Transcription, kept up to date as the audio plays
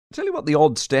Tell you what the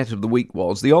odd stat of the week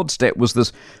was. The odd stat was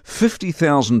this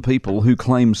 50,000 people who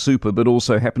claim super but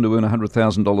also happen to earn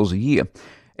 $100,000 a year,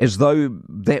 as though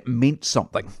that meant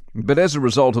something. But as a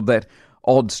result of that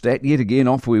odd stat, yet again,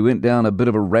 off we went down a bit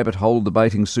of a rabbit hole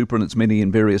debating super and its many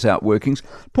and various outworkings.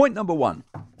 Point number one,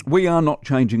 we are not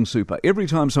changing super. Every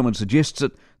time someone suggests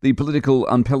it, the political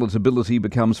unpalatability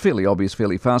becomes fairly obvious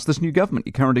fairly fast. This new government,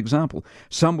 your current example.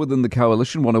 Some within the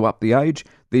coalition want to up the age.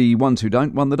 The ones who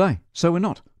don't won the day. So we're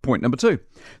not. Point number two,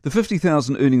 the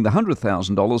 50,000 earning the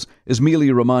 $100,000 is merely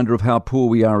a reminder of how poor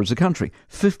we are as a country.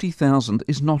 50,000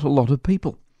 is not a lot of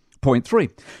people. Point three,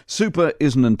 super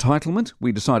is an entitlement.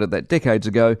 We decided that decades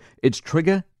ago. Its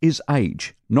trigger is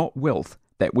age, not wealth.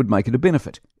 That would make it a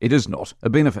benefit. It is not a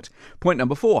benefit. Point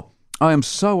number four, I am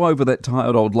so over that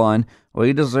tired old line,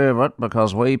 we deserve it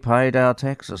because we paid our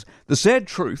taxes. The sad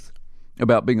truth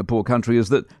about being a poor country is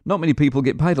that not many people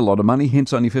get paid a lot of money,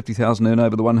 hence only 50,000 earn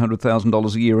over the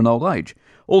 $100,000 a year in old age.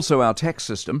 Also, our tax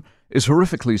system is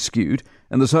horrifically skewed,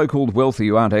 and the so-called wealthy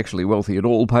who aren't actually wealthy at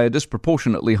all pay a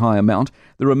disproportionately high amount.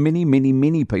 There are many, many,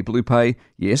 many people who pay,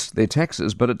 yes, their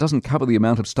taxes, but it doesn't cover the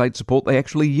amount of state support they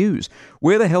actually use.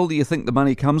 Where the hell do you think the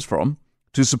money comes from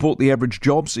to support the average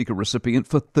job seeker recipient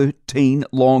for 13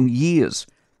 long years?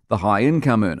 The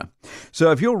high-income earner.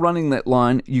 So if you're running that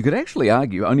line, you could actually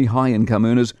argue only high-income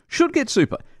earners should get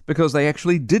super because they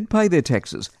actually did pay their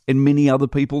taxes, and many other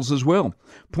people's as well.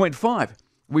 Point five,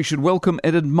 we should welcome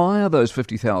and admire those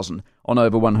 50,000 on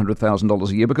over $100,000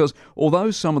 a year because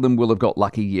although some of them will have got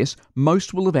lucky, yes,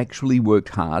 most will have actually worked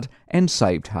hard and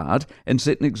saved hard and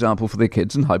set an example for their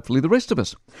kids and hopefully the rest of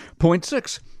us. Point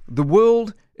six, the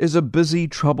world is a busy,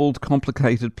 troubled,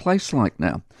 complicated place like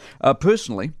now.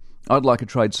 Personally, I'd like a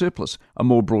trade surplus, a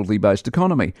more broadly based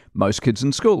economy, most kids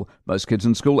in school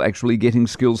actually getting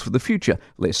skills for the future,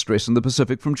 less stress in the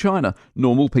Pacific from China,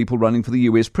 normal people running for the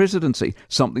US presidency,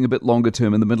 something a bit longer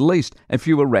term in the Middle East, and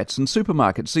fewer rats in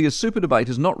supermarkets. See, a super debate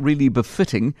is not really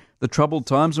befitting the troubled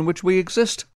times in which we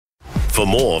exist. For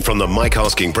more from the Mike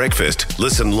Hosking Breakfast,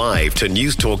 listen live to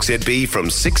News Talk ZB from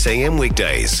 6 a.m.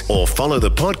 weekdays or follow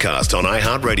the podcast on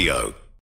iHeartRadio.